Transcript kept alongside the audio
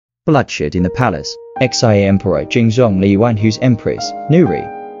Bloodshed in the palace. Xia Emperor Jingzong Li Yuanhao's Empress, Noori.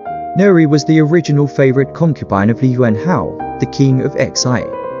 Noori was the original favorite concubine of Li Yuanhao, the king of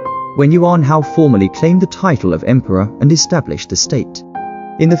Xia, when Yuanhao formally claimed the title of emperor and established the state.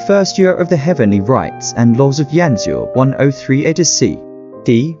 In the first year of the heavenly rites and laws of Yanzhou 103 AD-C,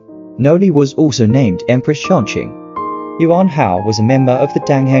 Noori was also named Empress Shanqing. Yuanhao was a member of the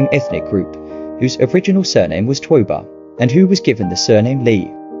Danghang ethnic group, whose original surname was Tuoba, and who was given the surname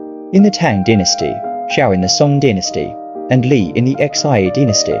Li. In the Tang dynasty, Xiao in the Song dynasty, and Li in the Xia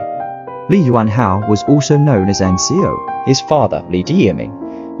dynasty. Li Yuanhao was also known as Anxiu. His father, Li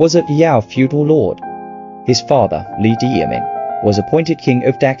Diyiming, was a Liao feudal lord. His father, Li Diyiming, was appointed king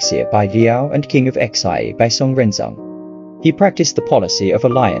of Daxia by Liao and king of Xia by Song Renzong. He practiced the policy of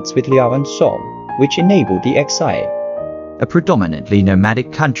alliance with Liao and Song, which enabled the Xia, a predominantly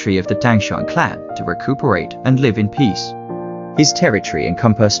nomadic country of the Dangshan clan, to recuperate and live in peace. His territory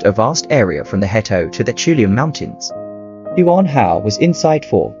encompassed a vast area from the Hetou to the Chilian Mountains. Yuanhao was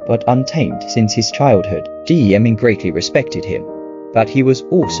insightful but untamed since his childhood. Diyiming greatly respected him, but he was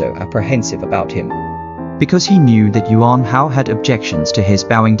also apprehensive about him, because he knew that Yuanhao had objections to his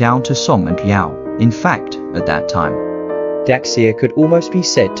bowing down to Song and Liao. In fact, at that time, Daxia could almost be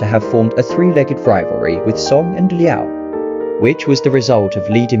said to have formed a three-legged rivalry with Song and Liao, which was the result of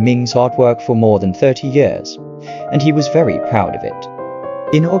Li Diming's hard work for more than 30 years, and he was very proud of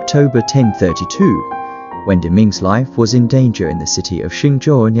it. In October 1032, when Diming's life was in danger in the city of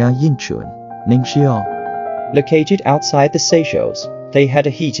Xingzhou near Yinchuan, Ningxia, located outside the Seychelles, they had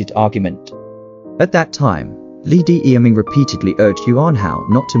a heated argument. At that time, Li Diyiming repeatedly urged Yuanhao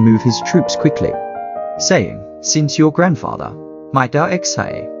not to move his troops quickly, saying, "Since your grandfather, my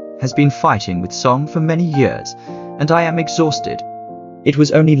Xia, has been fighting with Song for many years, and I am exhausted." It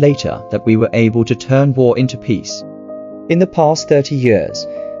was only later that we were able to turn war into peace. In the past 30 years,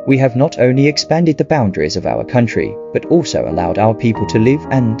 we have not only expanded the boundaries of our country, but also allowed our people to live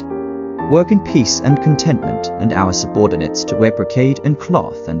and work in peace and contentment, and our subordinates to wear brocade and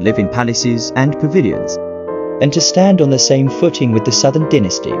cloth and live in palaces and pavilions, and to stand on the same footing with the southern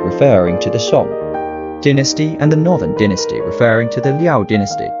dynasty referring to the Song dynasty and the northern dynasty referring to the Liao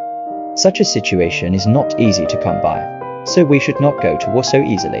dynasty. Such a situation is not easy to come by, so we should not go to war so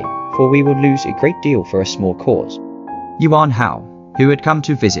easily, for we will lose a great deal for a small cause. Yuanhao, who had come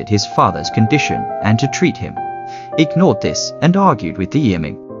to visit his father's condition and to treat him, ignored this and argued with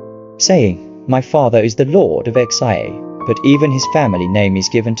Diyiming, saying, "My father is the lord of Xia, but even his family name is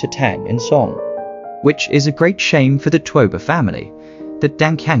given to Tang and Song, which is a great shame for the Tuoba family, the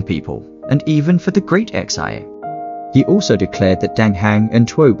Danghang people, and even for the great Xia." He also declared that Danghang and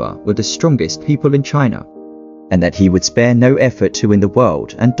Tuoba were the strongest people in China, and that he would spare no effort to win the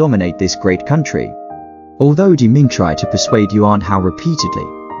world and dominate this great country. Although Diming tried to persuade Yuanhao repeatedly,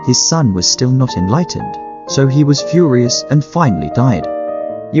 his son was still not enlightened, so he was furious and finally died.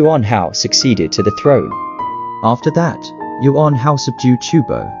 Yuanhao succeeded to the throne. After that, Yuanhao subdued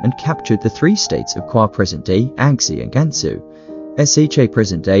Tubo and captured the three states of Kwa present-day Anxi and Gansu, Sha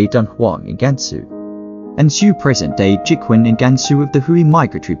present-day Dunhuang in Gansu, and Xu present-day Jiquan in Gansu of the Hui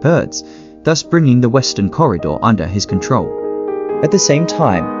migratory birds, thus bringing the western corridor under his control. At the same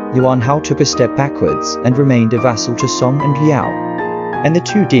time, Yuanhao took a step backwards and remained a vassal to Song and Liao, and the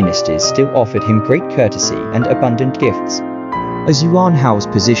two dynasties still offered him great courtesy and abundant gifts. As Yuanhao's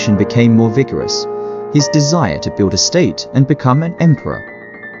position became more vigorous, his desire to build a state and become an emperor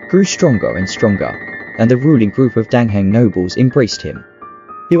grew stronger and stronger, and the ruling group of Danghang nobles embraced him.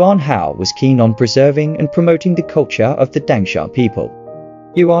 Yuanhao was keen on preserving and promoting the culture of the Dangshan people.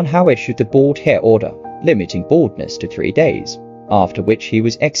 Yuanhao issued the bald hair order, limiting baldness to 3 days, after which he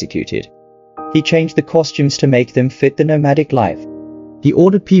was executed. He changed the costumes to make them fit the nomadic life. He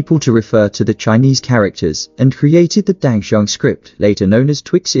ordered people to refer to the Chinese characters and created the Dangshan script, later known as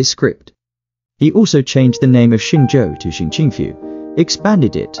Twixia script. He also changed the name of Xingzhou to Xingqingfu,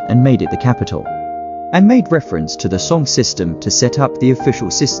 expanded it and made it the capital, and made reference to the Song system to set up the official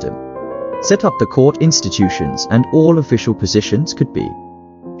system, set up the court institutions, and all official positions could be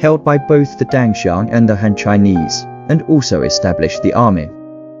held by both the Dangshan and the Han Chinese, and also established the army.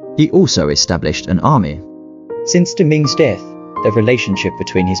 He also established an army. Since Diming's death, the relationship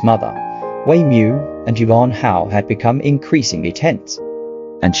between his mother, Wei Mu, and Yuanhao had become increasingly tense,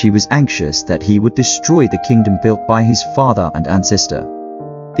 and she was anxious that he would destroy the kingdom built by his father and ancestor.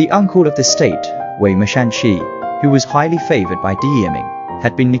 The uncle of the state, Wei Meshanxi, who was highly favored by Diyiming,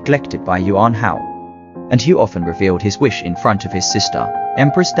 had been neglected by Yuanhao, and he often revealed his wish in front of his sister,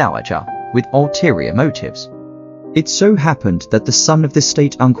 Empress Dowager, with ulterior motives. It so happened that the son of the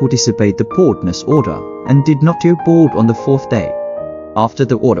state uncle disobeyed the baldness order and did not go bald on the 4th day. after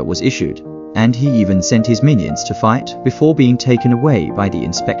the order was issued, and he even sent his minions to fight before being taken away by the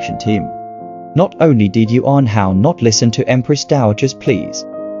inspection team. Not only did Yuanhao not listen to Empress Dowager's pleas,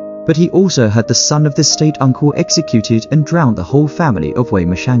 but he also had the son of the state uncle executed and drowned the whole family of Wei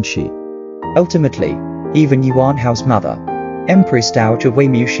Mishanxi. Ultimately, even Yuanhao's mother, Empress Dowager Wei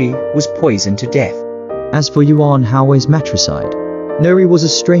Mushi, was poisoned to death. As for Yuanhao's matricide, Noori was a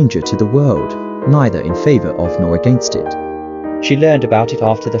stranger to the world, neither in favor of nor against it. She learned about it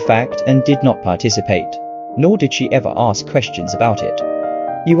after the fact and did not participate, nor did she ever ask questions about it.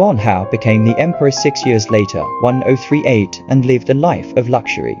 Yuanhao became the emperor 6 years later, 1038, and lived a life of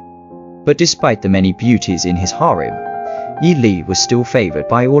luxury. But despite the many beauties in his harem, Yi Li was still favored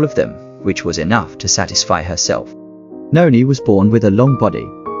by all of them, which was enough to satisfy herself. Noori was born with a long body,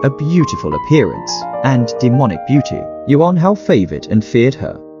 a beautiful appearance, and demonic beauty. Yuanhao favored and feared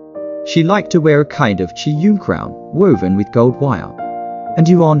her. She liked to wear a kind of Qiyun crown woven with gold wire, and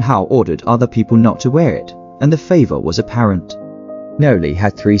Yuanhao ordered other people not to wear it, and the favor was apparent. Noori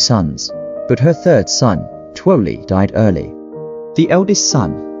had 3 sons, but her third son, Tuoli, died early. The eldest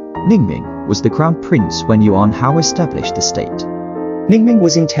son, Ningming, was the crown prince when Yuanhao established the state. Ningming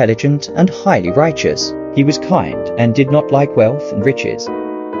was intelligent and highly righteous. He was kind and did not like wealth and riches.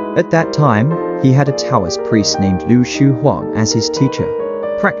 At that time, he had a Taoist priest named Lu Shuhuang as his teacher,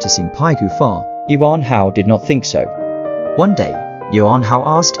 practicing Pai Gu Fa. Yuanhao did not think so. One day, Yuanhao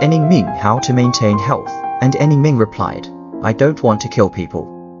asked Ningming how to maintain health, and Ningming replied, "I don't want to kill people."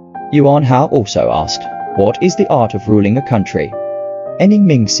 Yuanhao also asked, "What is the art of ruling a country?"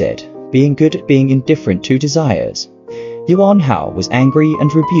 Ningming said, "Being good at being indifferent to desires." Yuanhao was angry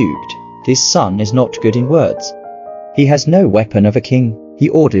and rebuked. "This son is not good in words. He has no weapon of a king." He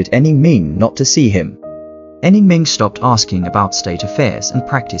ordered Ningming not to see him. Ningming stopped asking about state affairs and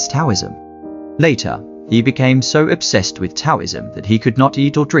practiced Taoism. Later, he became so obsessed with Taoism that he could not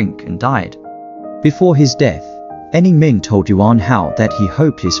eat or drink and died. Before his death, Ningming told Yuanhao that he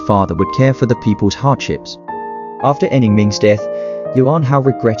hoped his father would care for the people's hardships. After Ningming's death, Yuanhao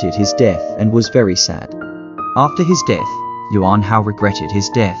regretted his death and was very sad. After his death, Yuanhao regretted his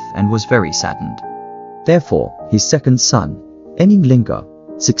death and was very saddened. Therefore, his second son, Ninglinga,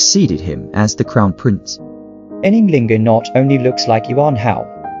 succeeded him as the crown prince. Ninglinga not only looks like Yuanhao,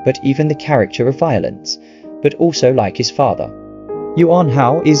 but even the character of violence, but also like his father.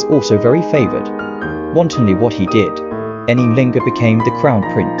 Yuanhao is also very favored. Wantonly what he did, Ninglinga became the crown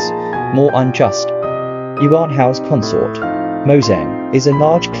prince, more unjust. Yuanhao's consort, Mozang, is a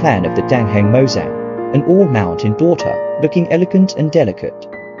large clan of the Dangheng Mozang, an all-mountain daughter, looking elegant and delicate.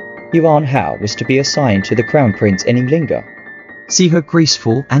 Yuanhao was to be assigned to the crown prince Ninglinga. See her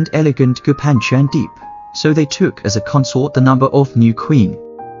graceful and elegant Gupanchan deep, so they took as a consort the number of new queen.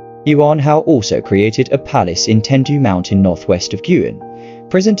 Yuanhao also created a palace in Tendu Mountain northwest of Guan,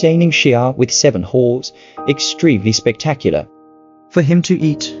 presenting Xia with 7 halls, extremely spectacular, for him to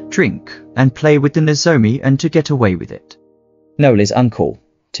eat, drink, and play with the Nozomi and to get away with it. Noli's uncle,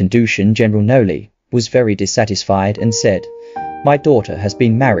 Tendushan General Noli, was very dissatisfied and said, "My daughter has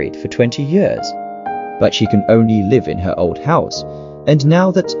been married for 20 years. But she can only live in her old house, and now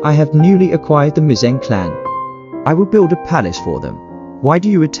that I have newly acquired the Muzeng clan, I will build a palace for them. Why do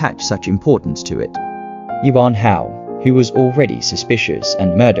you attach such importance to it?" Yuanhao, who was already suspicious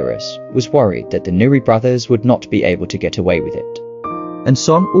and murderous, was worried that the Noori brothers would not be able to get away with it. And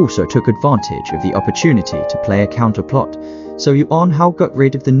Song also took advantage of the opportunity to play a counterplot, so Yuanhao got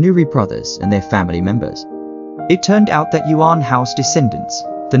rid of the Noori brothers and their family members. It turned out that Yuanhao's descendants,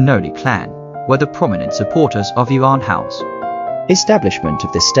 the Noli clan, were the prominent supporters of Yuanhao's establishment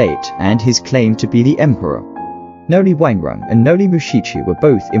of the state and his claim to be the emperor. Noli Wangrong and Noli Mushichi were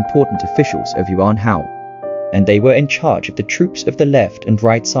both important officials of Yuanhao, and they were in charge of the troops of the left and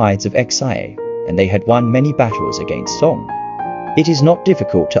right sides of Xia, and they had won many battles against Song. It is not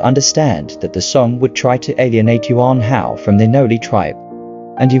difficult to understand that the Song would try to alienate Yuanhao from the Noli tribe,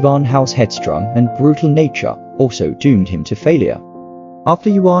 and Yuanhao's headstrong and brutal nature also doomed him to failure. After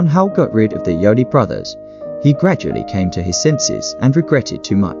Yuanhao got rid of the Yoli brothers, he gradually came to his senses and regretted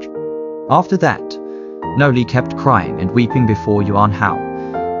too much. After that, Noli kept crying and weeping before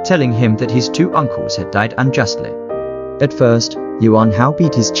Yuanhao, telling him that his 2 uncles had died unjustly. At first, Yuanhao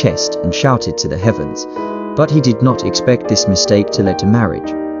beat his chest and shouted to the heavens, but he did not expect this mistake to lead to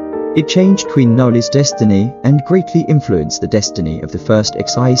marriage. It changed Queen Noli's destiny and greatly influenced the destiny of the first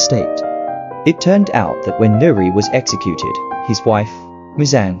Xia state. It turned out that when Noori was executed, his wife,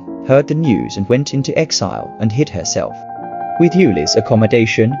 Muzang, heard the news and went into exile and hid herself. With Yuli's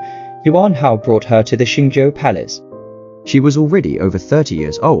accommodation, Yuanhao brought her to the Xingzhou palace. She was already over 30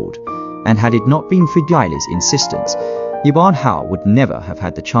 years old, and had it not been for Yuli's insistence, Yuanhao would never have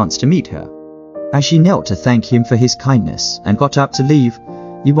had the chance to meet her. As she knelt to thank him for his kindness and got up to leave,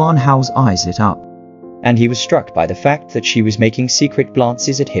 Yuanhao's eyes lit up, and he was struck by the fact that she was making secret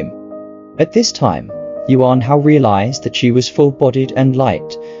glances at him. At this time, Yuanhao realized that she was full-bodied and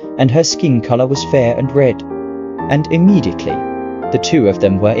light, and her skin color was fair and red. And immediately, the two of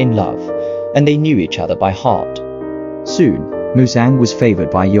them were in love, and they knew each other by heart. Soon, Muzang was favored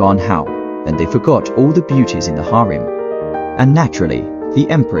by Yuanhao, and they forgot all the beauties in the harem. And naturally, the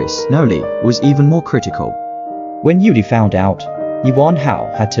Empress, Noori, was even more critical. When Yuli found out,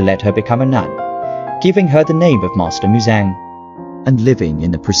 Yuanhao had to let her become a nun, giving her the name of Master Muzang, and living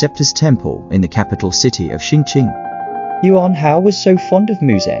in the Preceptor's Temple in the capital city of Xingqing. Yuanhao was so fond of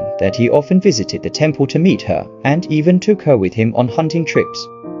Muzang that he often visited the temple to meet her and even took her with him on hunting trips.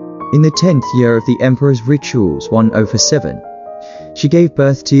 In the 10th year of the Emperor's rituals 107, she gave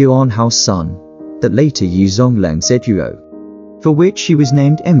birth to Yuanhao's son, that later Yuzhonglang Zeduo, for which she was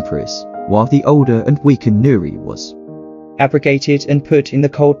named Empress, while the older and weakened Noori was abrogated and put in the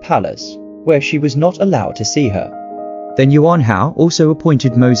cold palace, where she was not allowed to see her. Then Yuanhao also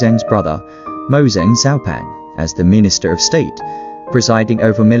appointed Mozang's brother, Mozang Xiaopang, as the Minister of State, presiding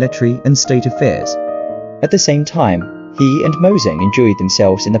over military and state affairs. At the same time, he and Mozang enjoyed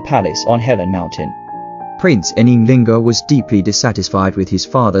themselves in the palace on Helen Mountain. Prince Eninglinga was deeply dissatisfied with his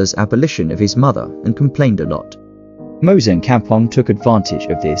father's abolition of his mother and complained a lot. Mozang Kampong took advantage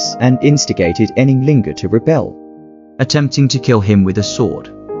of this and instigated Eninglinga to rebel, attempting to kill him with a sword,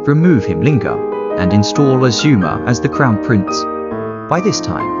 remove him Linga, and install Azuma as the crown prince. By this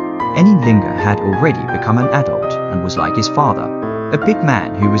time, Eninglinga had already become an adult and was like his father, a big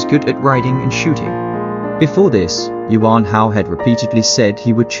man who was good at riding and shooting. Before this, Yuanhao had repeatedly said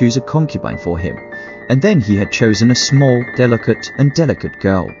he would choose a concubine for him, and then he had chosen a small, delicate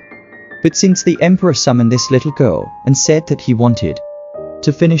girl. But since the emperor summoned this little girl and said that he wanted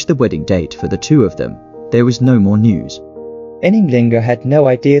to finish the wedding date for the two of them, there was no more news. Eninglinga had no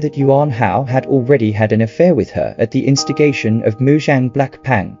idea that Yuanhao had already had an affair with her at the instigation of Muzhang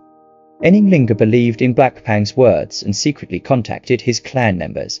Blackpang. Eninglinga believed in Blackpang's words and secretly contacted his clan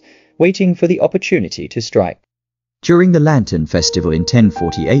members, waiting for the opportunity to strike. During the Lantern Festival in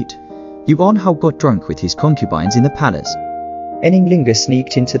 1048, Yuanhao got drunk with his concubines in the palace. Eninglinga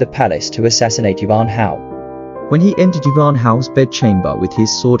sneaked into the palace to assassinate Yuanhao. When he entered Yuanhao's bedchamber with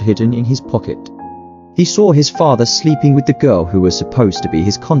his sword hidden in his pocket, he saw his father sleeping with the girl who was supposed to be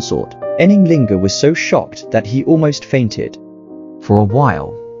his consort. Eninglinga was so shocked that he almost fainted. For a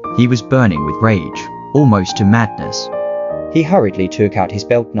while, he was burning with rage, almost to madness. He hurriedly took out his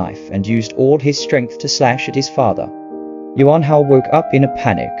belt knife and used all his strength to slash at his father. Yuanhao woke up in a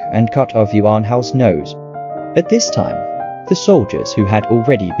panic and cut off Yuanhao's nose. At this time, the soldiers who had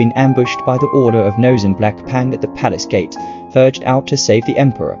already been ambushed by the order of Mozang Blackpang at the palace gate surged out to save the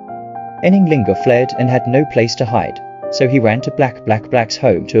emperor. Eninglinga fled and had no place to hide, so he ran to Black's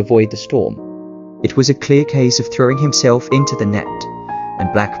home to avoid the storm. It was a clear case of throwing himself into the net,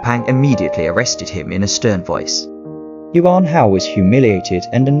 and Blackpang immediately arrested him in a stern voice. Yuanhao was humiliated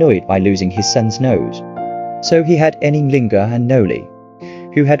and annoyed by losing his son's nose, so he had Eninglinga and Noori,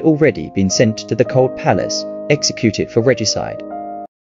 who had already been sent to the cold palace, executed for regicide.